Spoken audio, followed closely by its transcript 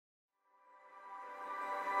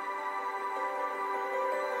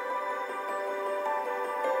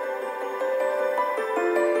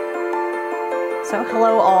So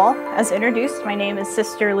hello all. As introduced, my name is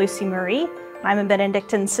Sister Lucy Marie. I'm a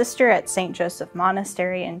Benedictine sister at St. Joseph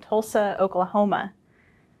Monastery in Tulsa, Oklahoma.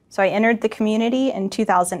 So I entered the community in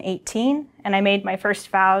 2018, and I made my first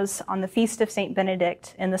vows on the Feast of St.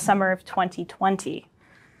 Benedict in the summer of 2020.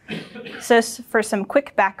 So for some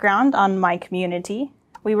quick background on my community,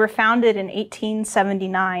 we were founded in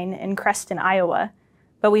 1879 in Creston, Iowa,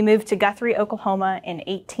 but we moved to Guthrie, Oklahoma in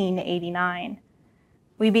 1889.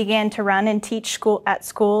 We began to run and teach at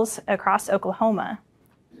schools across Oklahoma.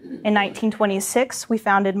 In 1926, we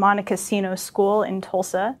founded Montecasino School in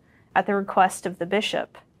Tulsa at the request of the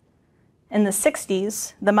bishop. In the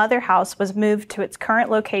 60s, the Mother House was moved to its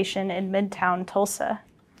current location in Midtown Tulsa.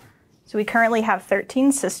 So we currently have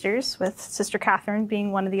 13 sisters, with Sister Catherine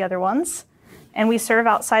being one of the other ones, and we serve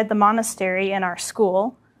outside the monastery in our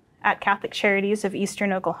school at Catholic Charities of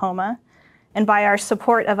Eastern Oklahoma, and by our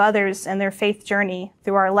support of others in their faith journey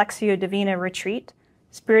through our Lectio Divina retreat,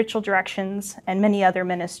 spiritual directions, and many other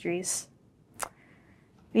ministries.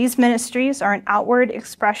 These ministries are an outward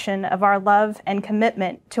expression of our love and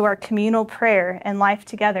commitment to our communal prayer and life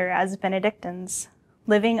together as Benedictines,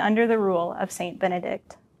 living under the rule of Saint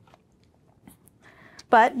Benedict.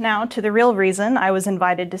 But now to the real reason I was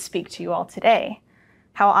invited to speak to you all today,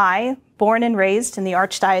 how I, born and raised in the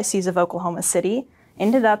Archdiocese of Oklahoma City,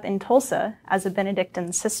 ended up in Tulsa as a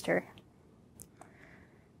Benedictine sister.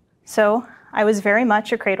 So I was very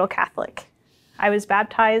much a cradle Catholic. I was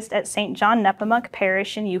baptized at St. John Nepomuk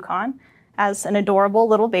Parish in Yukon as an adorable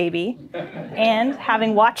little baby, and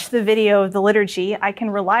having watched the video of the liturgy, I can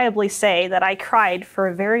reliably say that I cried for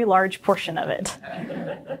a very large portion of it.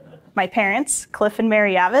 My parents, Cliff and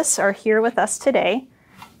Mary Avis, are here with us today,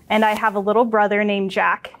 and I have a little brother named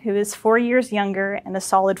Jack, who is 4 years younger and a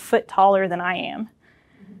solid foot taller than I am.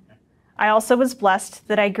 I also was blessed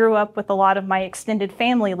that I grew up with a lot of my extended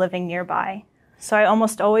family living nearby, so I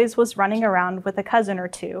almost always was running around with a cousin or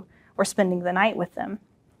two or spending the night with them.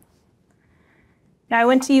 Now, I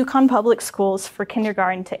went to Yukon Public Schools for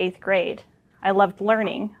kindergarten to 8th grade. I loved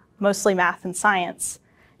learning, mostly math and science,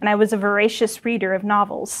 and I was a voracious reader of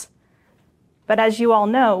novels. But as you all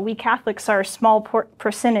know, we Catholics are a small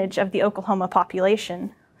percentage of the Oklahoma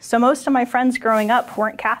population, so most of my friends growing up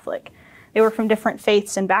weren't Catholic. They were from different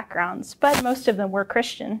faiths and backgrounds, but most of them were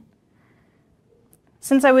Christian.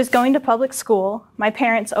 Since I was going to public school, my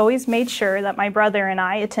parents always made sure that my brother and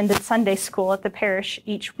I attended Sunday school at the parish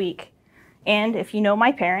each week. And if you know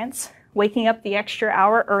my parents, waking up the extra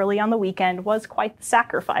hour early on the weekend was quite the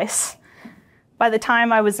sacrifice. By the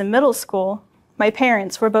time I was in middle school, my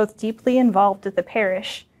parents were both deeply involved at the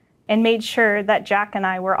parish and made sure that Jack and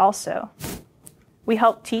I were also. We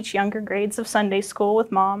helped teach younger grades of Sunday school with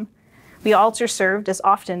Mom. We altar served as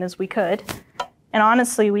often as we could. And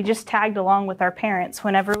honestly, we just tagged along with our parents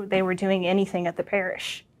whenever they were doing anything at the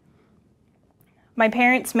parish. My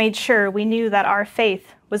parents made sure we knew that our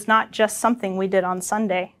faith was not just something we did on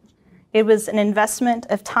Sunday. It was an investment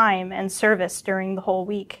of time and service during the whole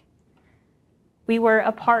week. We were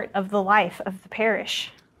a part of the life of the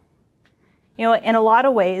parish. You know, in a lot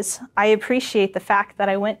of ways, I appreciate the fact that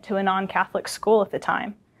I went to a non-Catholic school at the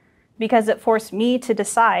time, because it forced me to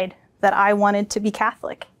decide that I wanted to be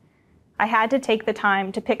Catholic. I had to take the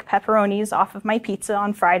time to pick pepperonis off of my pizza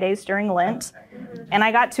on Fridays during Lent, and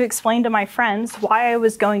I got to explain to my friends why I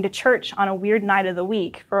was going to church on a weird night of the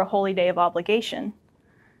week for a holy day of obligation.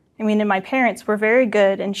 I mean, and my parents were very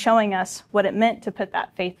good in showing us what it meant to put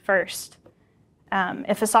that faith first.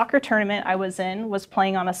 If a soccer tournament I was in was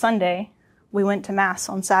playing on a Sunday, we went to Mass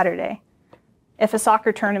on Saturday. If a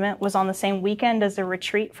soccer tournament was on the same weekend as a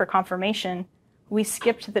retreat for confirmation, we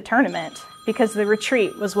skipped the tournament because the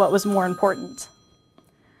retreat was what was more important.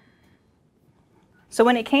 So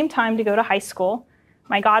when it came time to go to high school,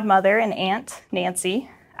 my godmother and aunt, Nancy,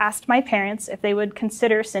 asked my parents if they would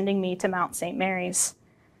consider sending me to Mount St. Mary's.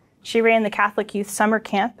 She ran the Catholic Youth Summer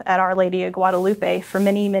Camp at Our Lady of Guadalupe for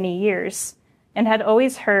many, many years, and had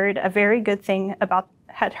always heard good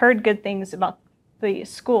things about the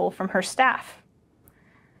school from her staff.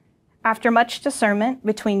 After much discernment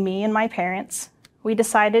between me and my parents, we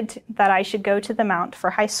decided that I should go to the Mount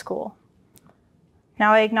for high school.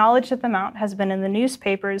 Now, I acknowledge that the Mount has been in the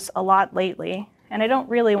newspapers a lot lately, and I don't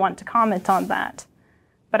really want to comment on that.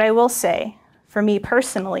 But I will say, for me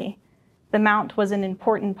personally, the Mount was an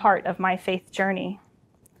important part of my faith journey.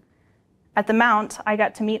 At the Mount, I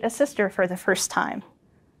got to meet a sister for the first time.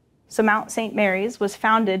 So Mount St. Mary's was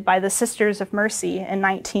founded by the Sisters of Mercy in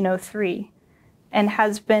 1903, and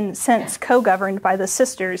has been since co-governed by the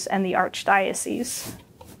sisters and the Archdiocese.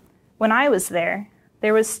 When I was there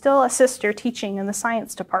was still a sister teaching in the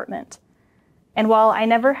science department, And while I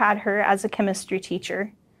never had her as a chemistry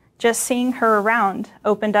teacher, just seeing her around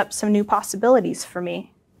opened up some new possibilities for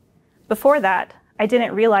me. Before that, I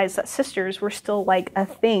didn't realize that sisters were still like a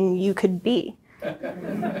thing you could be.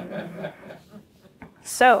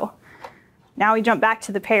 So, now we jump back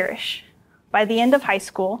to the parish. By the end of high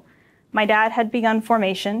school, my dad had begun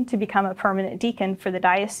formation to become a permanent deacon for the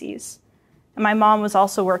diocese. And my mom was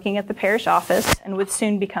also working at the parish office and would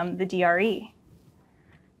soon become the DRE.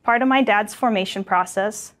 Part of my dad's formation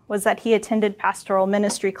process was that he attended pastoral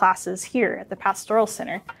ministry classes here at the Pastoral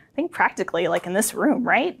Center. I think practically like in this room,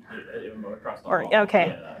 right? Okay.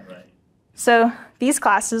 Yeah, right. So these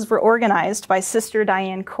classes were organized by Sister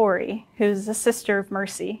Diane Corey, who's a Sister of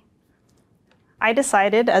Mercy. I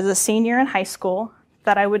decided as a senior in high school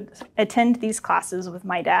that I would attend these classes with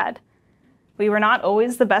my dad. We were not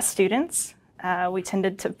always the best students. We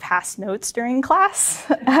tended to pass notes during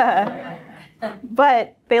class.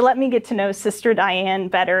 But they let me get to know Sister Diane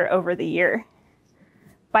better over the year.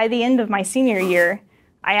 By the end of my senior year,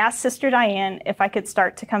 I asked Sister Diane if I could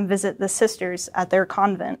start to come visit the sisters at their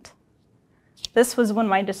convent. This was when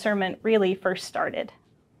my discernment really first started.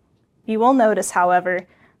 You will notice, however,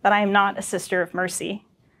 that I am not a Sister of Mercy.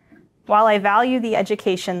 While I value the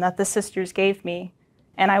education that the sisters gave me,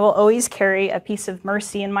 and I will always carry a piece of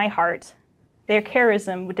mercy in my heart, their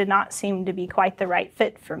charism did not seem to be quite the right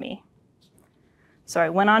fit for me. So I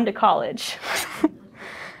went on to college.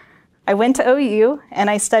 I went to OU and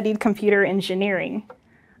I studied computer engineering.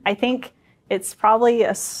 I think it's probably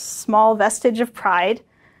a small vestige of pride,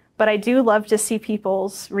 but I do love to see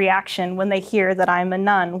people's reaction when they hear that I'm a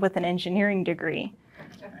nun with an engineering degree.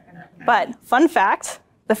 But fun fact,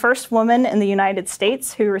 the first woman in the United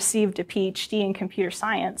States who received a PhD in computer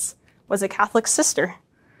science was a Catholic sister.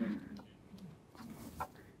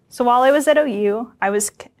 So while I was at OU, I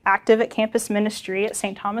was active at campus ministry at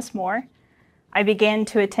St. Thomas More. I began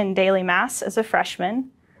to attend daily mass as a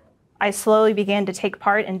freshman. I slowly began to take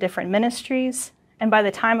part in different ministries, and by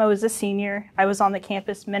the time I was a senior, I was on the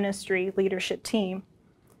campus ministry leadership team.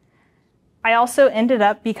 I also ended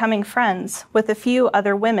up becoming friends with a few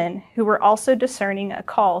other women who were also discerning a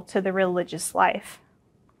call to the religious life.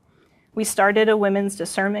 We started a women's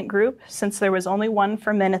discernment group since there was only one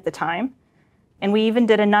for men at the time, and we even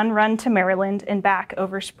did a nun run to Maryland and back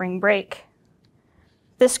over spring break.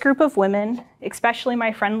 This group of women, especially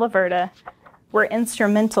my friend Laverta, were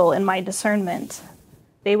instrumental in my discernment.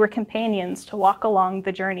 They were companions to walk along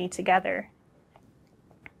the journey together.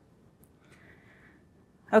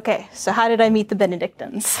 Okay, so how did I meet the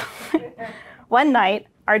Benedictines? One night,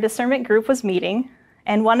 our discernment group was meeting,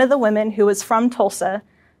 and one of the women who was from Tulsa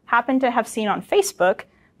happened to have seen on Facebook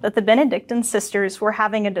that the Benedictine sisters were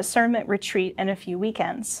having a discernment retreat in a few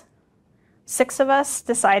weekends. 6 of us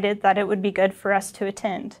decided that it would be good for us to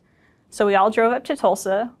attend. So we all drove up to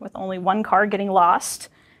Tulsa with only one car getting lost,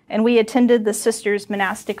 and we attended the Sisters'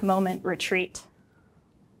 Monastic Moment retreat.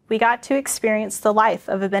 We got to experience the life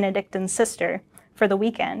of a Benedictine sister for the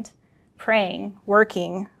weekend, praying,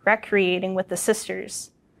 working, recreating with the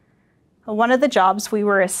sisters. One of the jobs we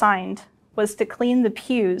were assigned was to clean the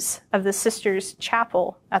pews of the sisters'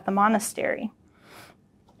 chapel at the monastery,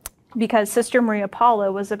 because Sister Maria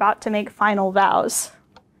Paula was about to make final vows.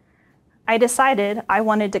 I decided I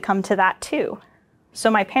wanted to come to that too. So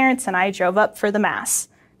my parents and I drove up for the Mass,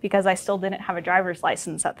 because I still didn't have a driver's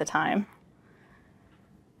license at the time.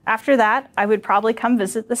 After that, I would probably come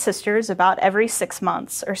visit the sisters about every 6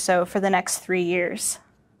 months or so for the next 3 years.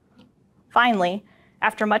 Finally,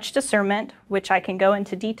 after much discernment, which I can go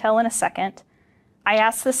into detail in a second, I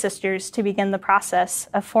asked the sisters to begin the process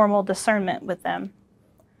of formal discernment with them.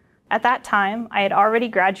 At that time, I had already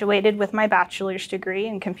graduated with my bachelor's degree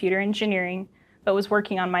in computer engineering, but was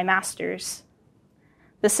working on my master's.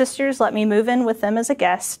 The sisters let me move in with them as a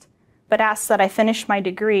guest, but asked that I finish my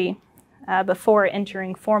degree before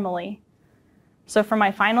entering formally. So for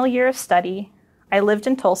my final year of study, I lived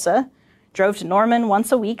in Tulsa, drove to Norman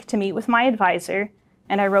once a week to meet with my advisor,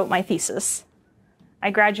 and I wrote my thesis.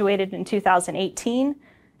 I graduated in 2018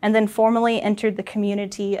 and then formally entered the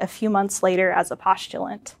community a few months later as a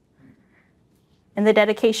postulant. In the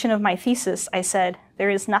dedication of my thesis, I said, there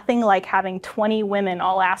is nothing like having 20 women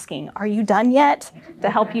all asking, "Are you done yet?" to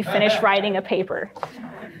help you finish writing a paper.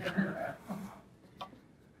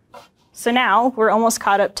 So now we're almost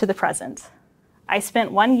caught up to the present. I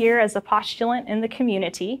spent 1 year as a postulant in the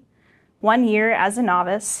community, 1 year as a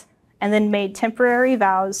novice, and then made temporary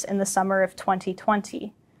vows in the summer of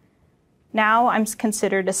 2020. Now I'm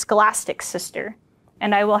considered a scholastic sister,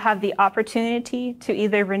 and I will have the opportunity to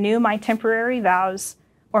either renew my temporary vows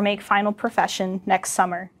or make final profession next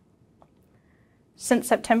summer. Since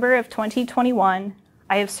September of 2021,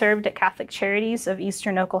 I have served at Catholic Charities of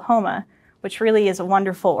Eastern Oklahoma, which really is a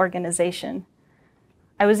wonderful organization.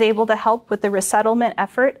 I was able to help with the resettlement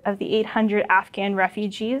effort of the 800 Afghan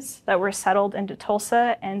refugees that were settled into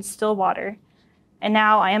Tulsa and Stillwater. And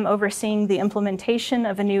now I am overseeing the implementation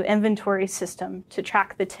of a new inventory system to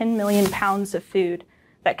track the 10 million pounds of food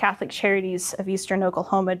that Catholic Charities of Eastern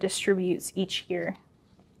Oklahoma distributes each year.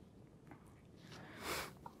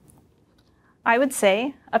 I would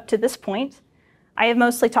say, up to this point, I have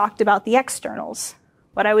mostly talked about the externals,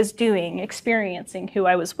 what I was doing, experiencing, who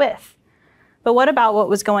I was with. But what about what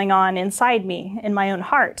was going on inside me, in my own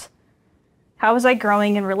heart? How was I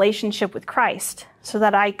growing in relationship with Christ so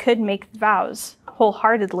that I could make vows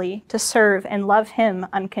wholeheartedly to serve and love him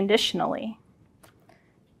unconditionally?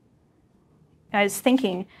 I was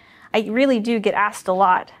thinking, I really do get asked a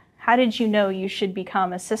lot, how did you know you should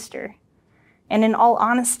become a sister? And in all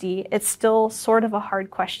honesty, it's still sort of a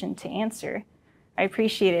hard question to answer. I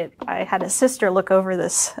appreciate it. I had a sister look over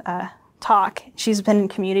this talk. She's been in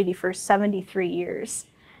community for 73 years.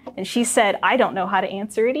 And she said, I don't know how to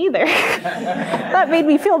answer it either. That made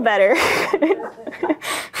me feel better.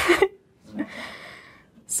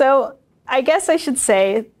 So I guess I should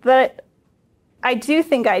say that I do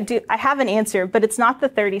think I have an answer, but it's not the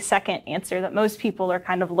 30-second answer that most people are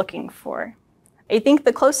kind of looking for. I think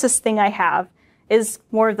the closest thing I have is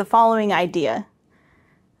more of the following idea.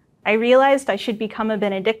 I realized I should become a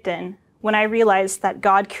Benedictine when I realized that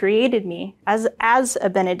God created me as a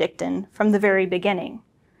Benedictine from the very beginning.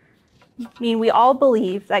 I mean, we all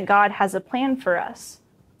believe that God has a plan for us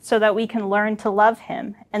so that we can learn to love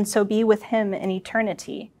him and so be with him in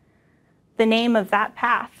eternity. The name of that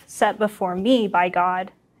path set before me by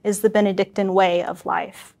God is the Benedictine way of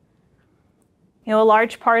life. You know, a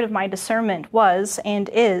large part of my discernment was and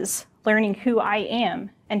is learning who I am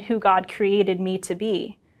and who God created me to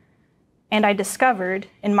be. And I discovered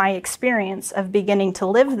in my experience of beginning to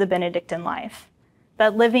live the Benedictine life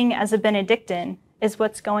that living as a Benedictine is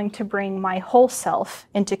what's going to bring my whole self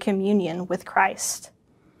into communion with Christ.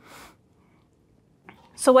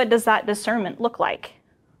 So what does that discernment look like?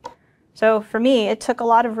 So for me, it took a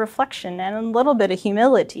lot of reflection and a little bit of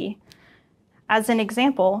humility. As an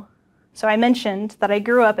example, so I mentioned that I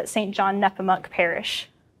grew up at St. John Nepomuk Parish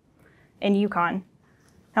in Yukon.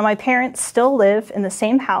 Now my parents still live in the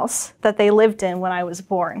same house that they lived in when I was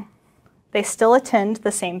born. They still attend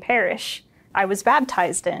the same parish I was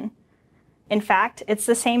baptized in. In fact, it's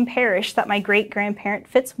the same parish that my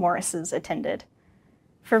great-grandparent Fitzmorris attended.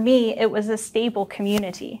 For me, it was a stable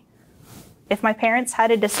community. If my parents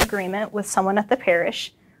had a disagreement with someone at the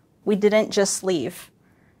parish, we didn't just leave.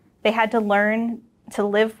 They had to learn to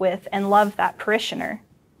live with and love that parishioner.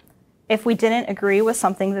 If we didn't agree with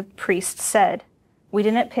something the priest said, we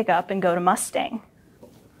didn't pick up and go to Mustang.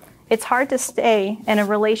 It's hard to stay in a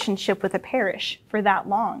relationship with a parish for that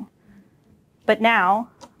long. But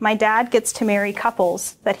now, my dad gets to marry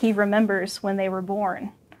couples that he remembers when they were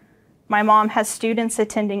born. My mom has students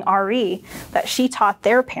attending RE that she taught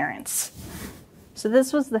their parents. So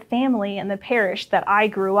this was the family and the parish that I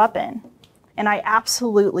grew up in, and I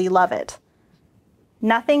absolutely love it.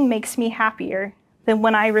 Nothing makes me happier than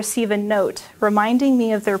when I receive a note reminding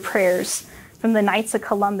me of their prayers from the Knights of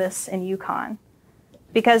Columbus in Yukon,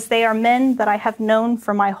 because they are men that I have known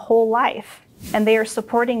for my whole life, and they are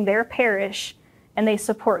supporting their parish, and they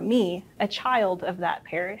support me, a child of that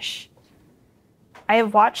parish. I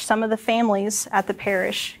have watched some of the families at the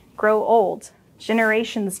parish grow old,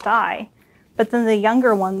 generations die, but then the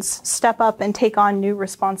younger ones step up and take on new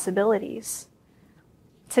responsibilities.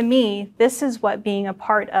 To me, this is what being a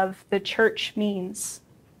part of the church means.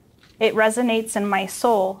 It resonates in my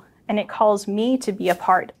soul, and it calls me to be a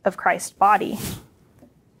part of Christ's body.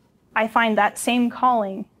 I find that same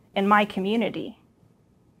calling in my community.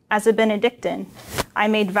 As a Benedictine, I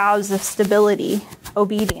made vows of stability,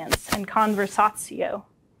 obedience, and conversatio.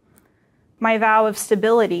 My vow of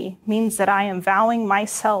stability means that I am vowing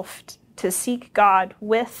myself to seek God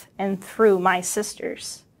with and through my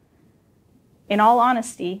sisters. In all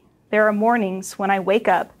honesty, there are mornings when I wake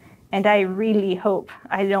up and I really hope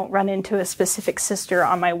I don't run into a specific sister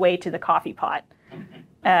on my way to the coffee pot.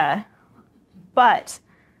 But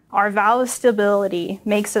our vow of stability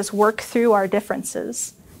makes us work through our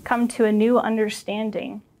differences, come to a new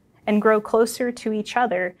understanding, and grow closer to each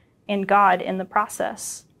other and God in the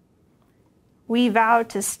process. We vow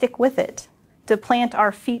to stick with it, to plant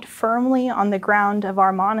our feet firmly on the ground of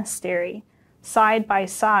our monastery, side by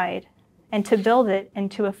side, and to build it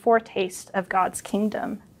into a foretaste of God's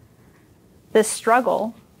kingdom. This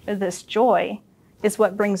struggle, this joy, is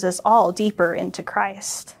what brings us all deeper into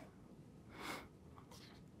Christ.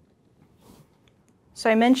 So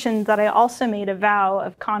I mentioned that I also made a vow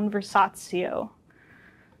of conversatio.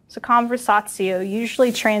 So conversatio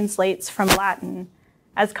usually translates from Latin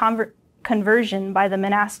as conversion by the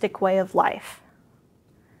monastic way of life.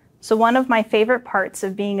 So one of my favorite parts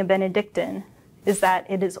of being a Benedictine is that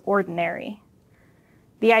it is ordinary.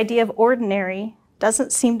 The idea of ordinary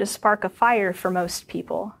doesn't seem to spark a fire for most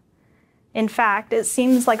people. In fact, it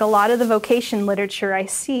seems like a lot of the vocation literature I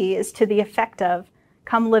see is to the effect of,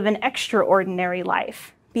 come live an extraordinary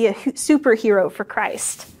life, be a superhero for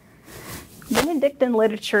Christ. Benedictine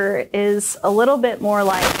literature is a little bit more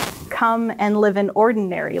like, come and live an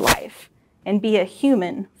ordinary life and be a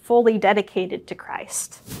human fully dedicated to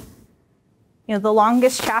Christ. You know, the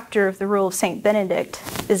longest chapter of the Rule of St. Benedict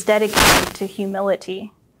is dedicated to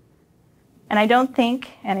humility. And I don't think,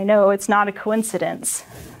 and I know it's not a coincidence,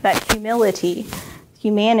 that humility,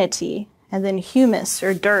 humanity, and then humus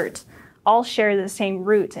or dirt all share the same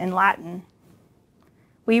root in Latin.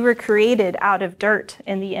 We were created out of dirt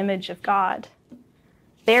in the image of God.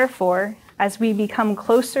 Therefore, as we become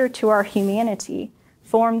closer to our humanity,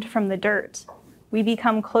 formed from the dirt, we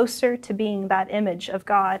become closer to being that image of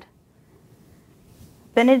God.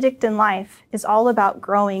 Benedictine life is all about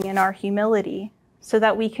growing in our humility so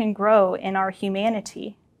that we can grow in our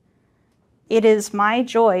humanity. It is my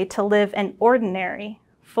joy to live an ordinary,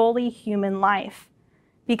 fully human life,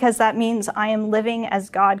 because that means I am living as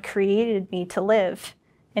God created me to live,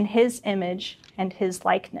 in His image and His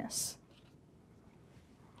likeness.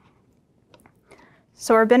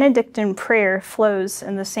 So our Benedictine prayer flows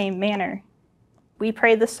in the same manner. We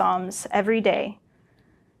pray the Psalms every day.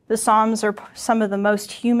 The Psalms are some of the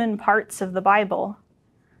most human parts of the Bible.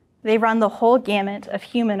 They run the whole gamut of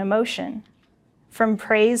human emotion, from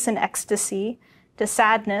praise and ecstasy to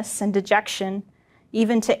sadness and dejection,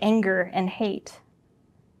 even to anger and hate.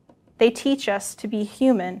 They teach us to be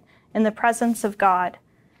human in the presence of God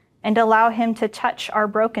and allow Him to touch our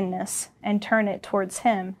brokenness and turn it towards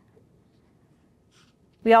Him.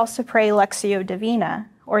 We also pray Lectio Divina,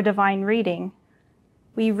 or divine reading.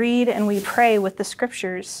 We read and we pray with the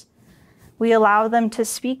scriptures. We allow them to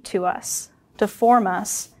speak to us, to form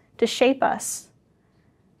us, to shape us.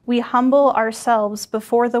 We humble ourselves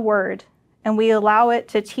before the Word, and we allow it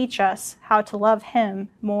to teach us how to love Him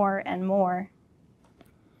more and more.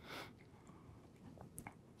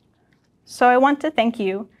 So I want to thank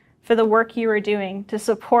you for the work you are doing to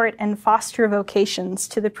support and foster vocations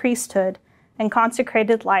to the priesthood and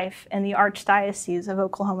consecrated life in the Archdiocese of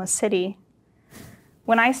Oklahoma City.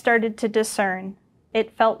 When I started to discern,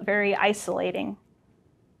 it felt very isolating.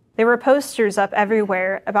 There were posters up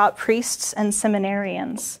everywhere about priests and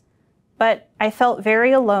seminarians, but I felt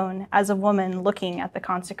very alone as a woman looking at the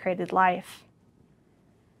consecrated life.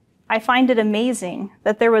 I find it amazing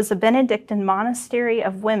that there was a Benedictine monastery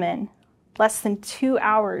of women less than 2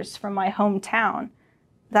 hours from my hometown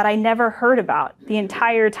that I never heard about the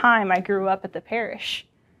entire time I grew up at the parish.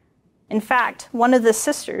 In fact, one of the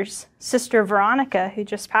sisters, Sister Veronica, who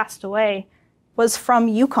just passed away, was from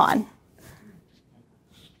Yukon.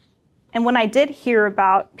 And when I did hear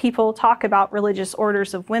about people talk about religious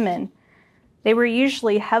orders of women, they were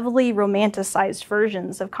usually heavily romanticized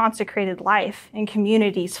versions of consecrated life in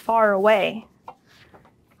communities far away.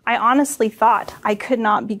 I honestly thought I could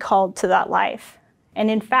not be called to that life. And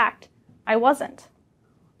in fact, I wasn't.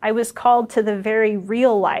 I was called to the very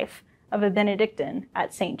real life of a Benedictine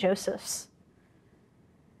at St. Joseph's.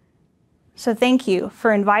 So thank you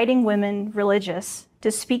for inviting women religious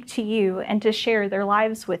to speak to you and to share their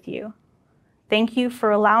lives with you. Thank you for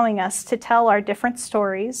allowing us to tell our different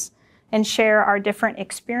stories and share our different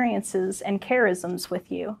experiences and charisms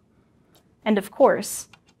with you. And of course,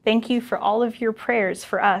 thank you for all of your prayers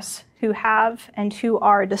for us who have and who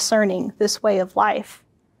are discerning this way of life.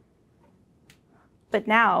 But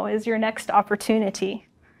now is your next opportunity.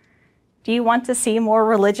 Do you want to see more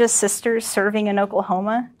religious sisters serving in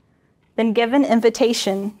Oklahoma? Then give an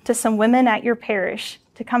invitation to some women at your parish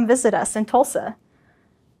to come visit us in Tulsa.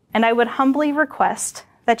 And I would humbly request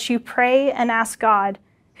that you pray and ask God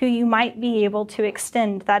who you might be able to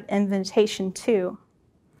extend that invitation to.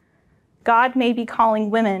 God may be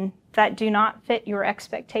calling women that do not fit your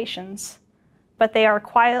expectations, but they are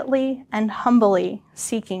quietly and humbly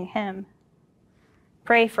seeking Him.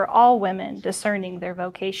 Pray for all women discerning their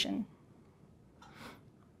vocation.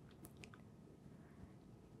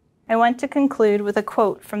 I want to conclude with a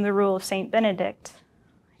quote from the Rule of St. Benedict.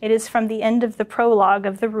 It is from the end of the prologue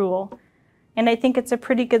of the Rule, and I think it's a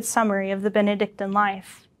pretty good summary of the Benedictine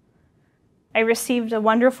life. I received a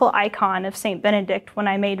wonderful icon of St. Benedict when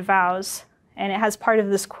I made vows, and it has part of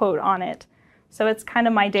this quote on it. So it's kind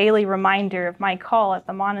of my daily reminder of my call at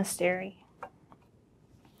the monastery.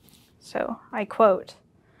 So I quote,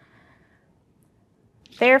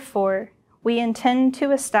 "Therefore, we intend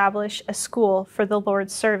to establish a school for the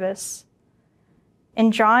Lord's service. In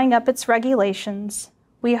drawing up its regulations,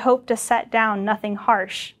 we hope to set down nothing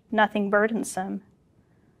harsh, nothing burdensome.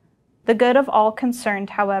 The good of all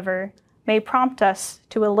concerned, however, may prompt us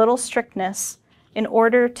to a little strictness in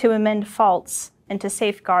order to amend faults and to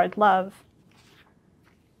safeguard love.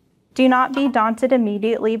 Do not be daunted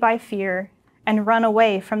immediately by fear and run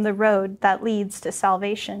away from the road that leads to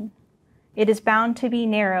salvation. It is bound to be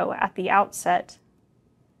narrow at the outset.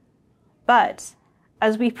 But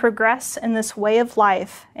as we progress in this way of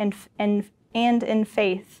life and in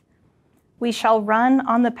faith, we shall run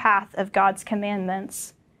on the path of God's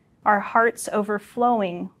commandments, our hearts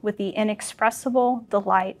overflowing with the inexpressible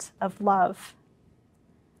delight of love.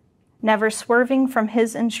 Never swerving from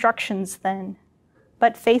his instructions then,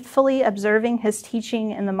 but faithfully observing his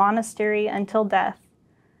teaching in the monastery until death,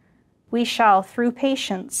 we shall, through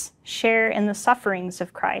patience, share in the sufferings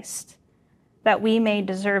of Christ, that we may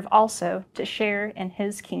deserve also to share in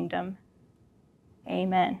his kingdom.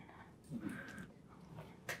 Amen."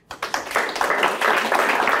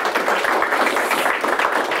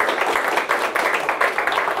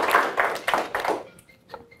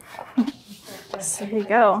 So there you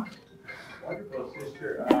go. Wonderful,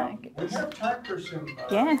 sister. We have time for some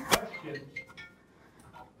questions.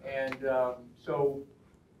 And so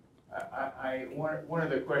one of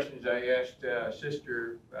the questions I asked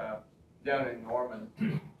Sister down in Norman,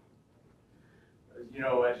 you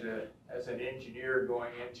know, as an engineer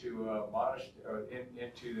going into a monastery,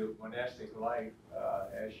 into the monastic life,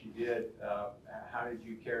 as she did, how did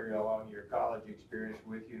you carry along your college experience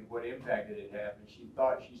with you, and what impact did it have? And she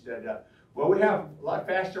said, well, we have a lot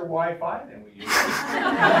faster Wi-Fi than we used to.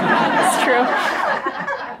 That's true.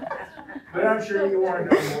 But I'm sure you want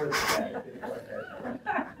to know more than that.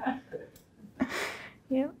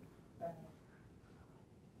 Yep.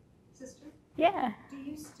 Sister? Yeah. Do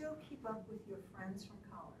you still keep up with your friends from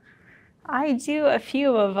college? I do a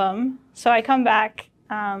few of them. So I come back,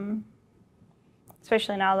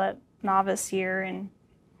 especially now that novice year and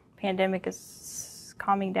pandemic is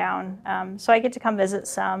calming down. So I get to come visit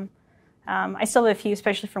some. I still have a few,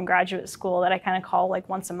 especially from graduate school, that I kind of call like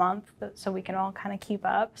once a month, so we can all kind of keep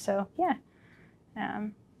up. So yeah,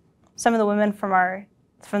 some of the women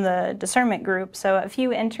from the discernment group. So a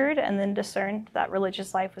few entered and then discerned that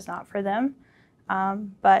religious life was not for them.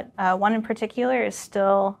 But one in particular is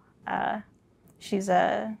still, she's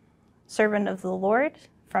a servant of the Lord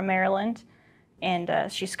from Maryland, and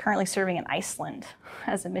she's currently serving in Iceland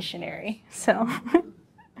as a missionary. So,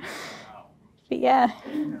 but yeah.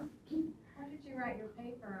 What did you write your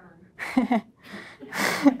paper on?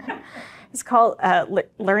 It's called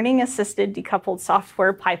Learning Assisted Decoupled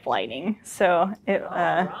Software Pipelining. So,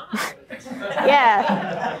 yeah,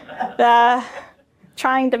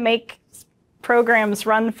 trying to make programs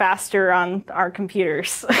run faster on our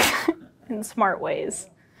computers in smart ways.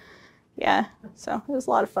 Yeah, so it was a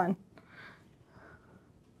lot of fun.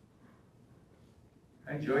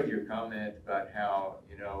 I enjoyed your comment about how,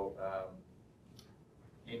 you know,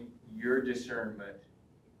 in your discernment,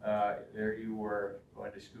 there you were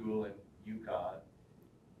going to school in Yukon,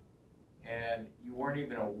 and you weren't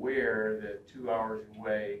even aware that 2 hours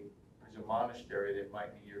away was a monastery that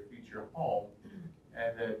might be your future home,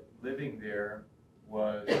 and that living there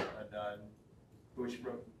was a nun who was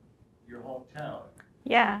from your hometown.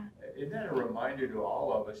 Yeah. Isn't that a reminder to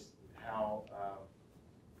all of us how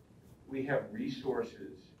we have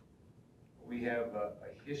resources, we have a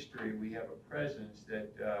history, we have a presence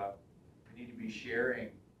that we need to be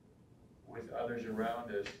sharing with others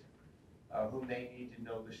around us whom they need to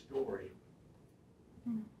know the story.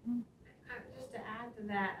 Mm-hmm. Just to add to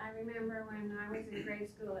that, I remember when I was in grade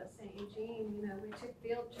school at St. Eugene, you know, we took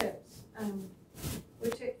field trips.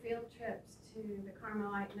 To the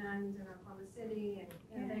Carmelite nuns in Oklahoma City, and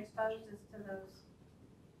you know, they exposed us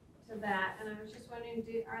to that. And I was just wondering,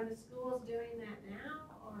 are the schools doing that now,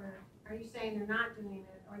 or are you saying they're not doing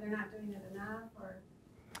it, or they're not doing it enough, or?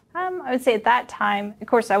 I would say at that time, of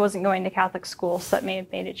course, I wasn't going to Catholic school, so that may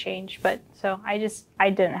have made a change. But so I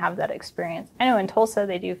didn't have that experience. I know in Tulsa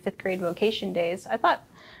they do 5th grade vocation days. I thought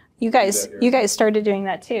you guys started doing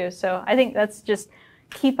that too. So I think that's just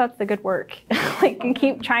keep up the good work, and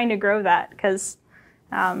keep trying to grow that, because,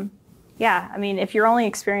 yeah, I mean, if your only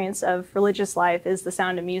experience of religious life is the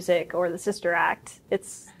Sound of Music or the Sister Act,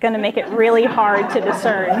 it's going to make it really hard to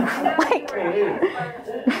discern.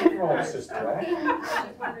 Sister Act. I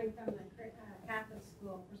was wondering from the Catholic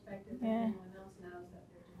school perspective, if anyone else knows that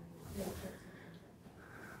they're doing field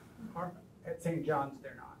trips. At St. John's,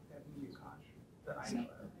 they're not, at UConn, that I know of.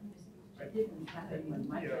 didn't happen when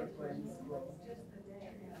my kids were in school.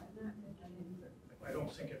 I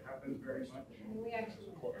don't think it happens very much. We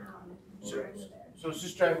actually went out. So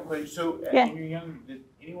Sister, I have a question. So Yeah. when you're young, did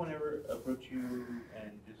anyone ever approach you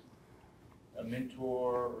and just a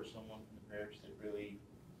mentor or someone from the parish that really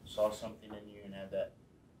saw something in you and had that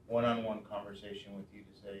one-on-one conversation with you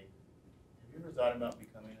to say, have you ever thought about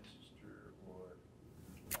becoming a sister? Or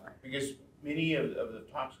because many of the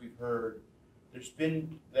talks we've heard, there's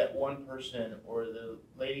been that one person or the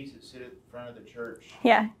ladies that sit at the front of the church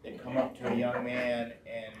Yeah. that come up to a young man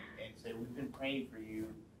and say, we've been praying for you,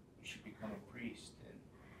 you should become a priest.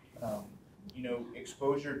 And, you know,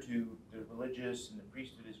 exposure to the religious and the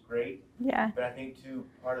priesthood is great. Yeah. But I think, too,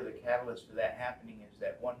 part of the catalyst for that happening is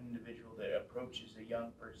that one individual that approaches a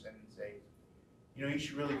young person and say, you know, you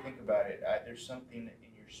should really think about it. There's something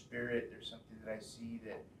in your spirit, there's something that I see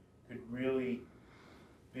that could really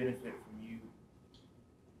benefit from you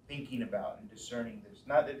thinking about and discerning this.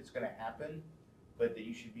 Not that it's going to happen, but that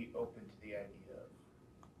you should be open to the idea of.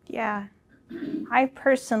 Yeah. I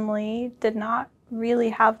personally did not really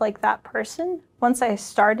have like that person. Once I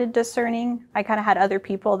started discerning, I kind of had other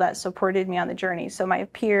people that supported me on the journey. So my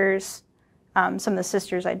peers, some of the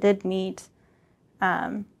sisters I did meet,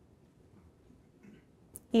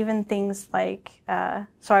 even things like,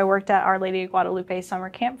 so I worked at Our Lady of Guadalupe summer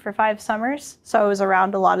camp for 5 summers. So I was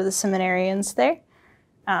around a lot of the seminarians there.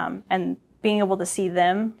 And being able to see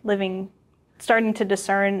them starting to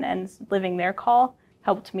discern and living their call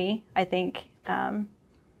helped me, I think,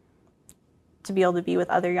 to be able to be with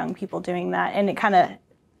other young people doing that. And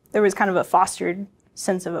there was kind of a fostered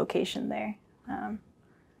sense of vocation there.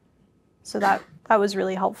 So that was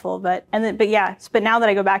really helpful. But now that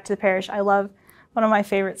I go back to the parish, I love, one of my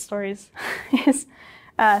favorite stories is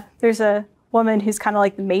there's a woman who's kind of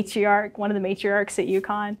like the matriarch, one of the matriarchs at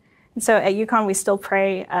UConn. And so at UConn, we still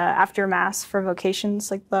pray after Mass for vocations,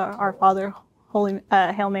 like the Our Father, Holy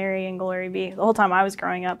Hail Mary, and Glory Be. The whole time I was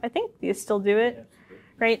growing up, I think you still do it,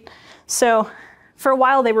 right? So for a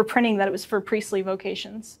while, they were printing that it was for priestly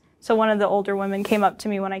vocations. So one of the older women came up to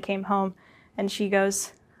me when I came home, and she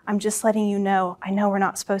goes, I'm just letting you know, I know we're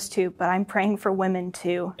not supposed to, but I'm praying for women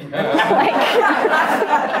too. So.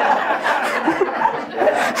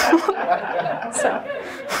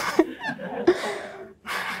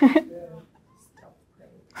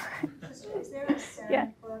 Yeah.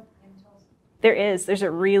 There is. There's a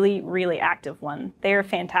really, really active one. They are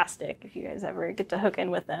fantastic if you guys ever get to hook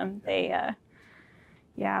in with them.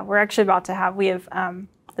 We're actually about to have, we have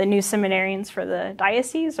the new seminarians for the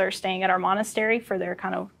diocese are staying at our monastery for their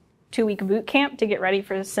kind of 2-week boot camp to get ready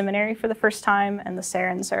for the seminary for the first time. And the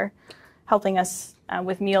Serrans are helping us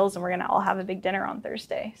with meals, and we're going to all have a big dinner on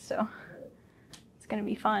Thursday. So it's going to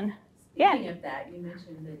be fun. Speaking of that, you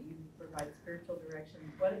mentioned that you provide spiritual direction.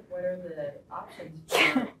 What are the options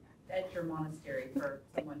at your monastery for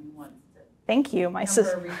someone who wants to Thank you. come for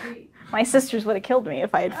a retreat? My sisters would have killed me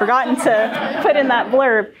if I had forgotten to put in that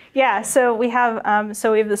blurb. Yeah, so we have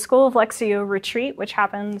the School of Lectio retreat, which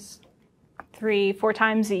happens 3-4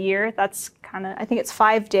 times a year. That's kind of, I think it's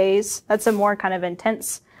 5 days. That's a more kind of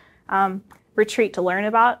intense retreat to learn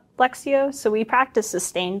about Lectio. So we practice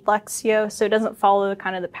sustained Lectio, so it doesn't follow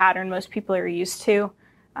kind of the pattern most people are used to,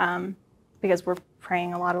 because we're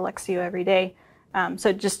praying a lot of Lectio every day.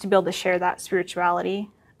 So just to be able to share that spirituality.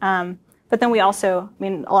 But then we also,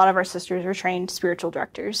 a lot of our sisters are trained spiritual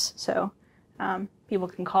directors, so people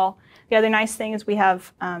can call. The other nice thing is we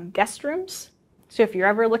have guest rooms. So if you're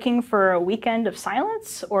ever looking for a weekend of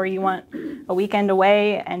silence, or you want a weekend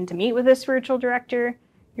away and to meet with a spiritual director,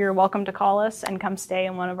 you're welcome to call us and come stay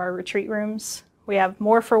in one of our retreat rooms. We have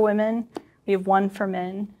more for women. We have one for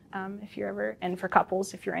men, and for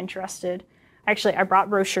couples if you're interested. Actually, I brought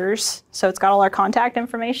brochures, so it's got all our contact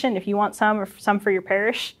information if you want some, or some for your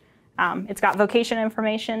parish. It's got vocation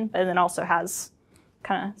information, but then also has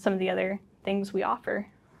kind of some of the other things we offer.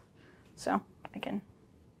 So I can.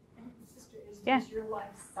 Sister, Yeah. is your life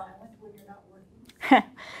silent when you're not working?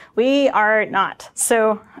 We are not.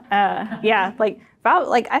 So I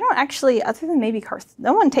don't actually, other than maybe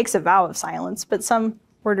no one takes a vow of silence, but some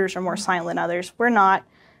orders are more silent than others. We're not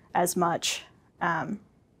as much. In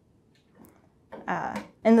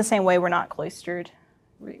the same way, we're not cloistered,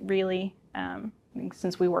 really,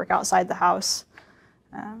 since we work outside the house.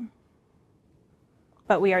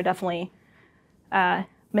 But we are definitely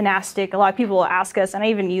monastic. A lot of people will ask us, and I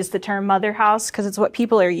even use the term mother house because it's what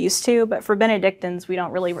people are used to, but for Benedictines, we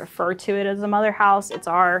don't really refer to it as a mother house. It's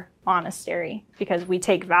our monastery because we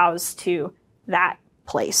take vows to that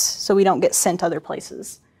place, so we don't get sent other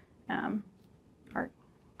places. Our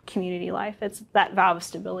community life, it's that vow of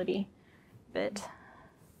stability. But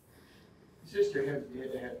Sister, have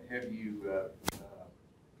you,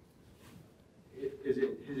 has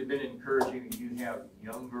it been encouraging that you have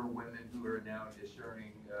younger women who are now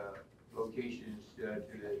discerning vocations to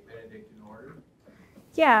the Benedictine order?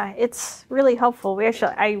 Yeah, it's really helpful.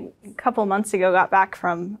 A couple months ago got back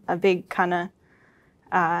from a big kind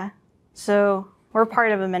of, so we're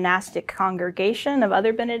part of a monastic congregation of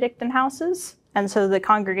other Benedictine houses. And so the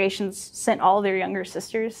congregations sent all their younger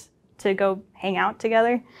sisters to go hang out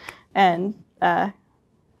together and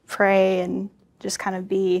pray and just kind of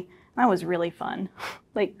be. That was really fun.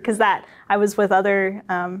 Like, because I was with other,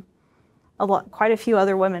 quite a few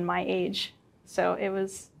other women my age. So it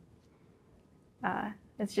was,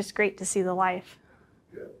 it's just great to see the life.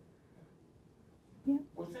 Good. Yeah.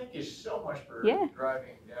 Well, thank you so much for Yeah.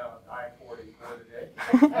 driving down I-44 today.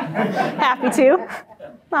 Happy to.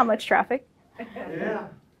 Not much traffic. Yeah,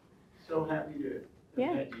 so happy to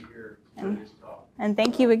Yeah. have you here for this talk. And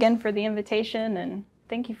thank you again for the invitation, and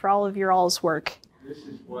thank you for all of your all's work. This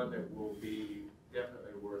is one that will be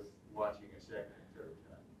definitely worth watching a second and third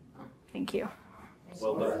time. Thank you.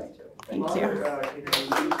 Well done. Thank you. Father, can you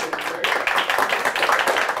lead us in prayer?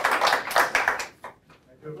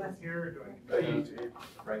 I do it from here, or do I? Oh, you-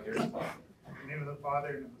 Right there is fine. In the name of the Father,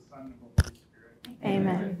 and of the Son, and of the Holy Spirit.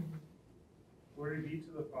 Amen. Glory be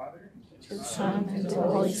to the Father, and To the Son, and to the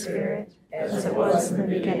Holy Spirit, as it was in the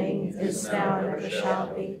beginning, is now, and ever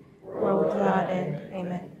shall be, world without end.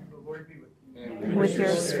 Amen. the Lord be with you. And With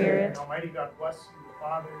your spirit. And Almighty God bless you, the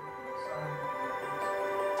Father, and the Son, and the Holy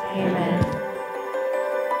Spirit. Amen.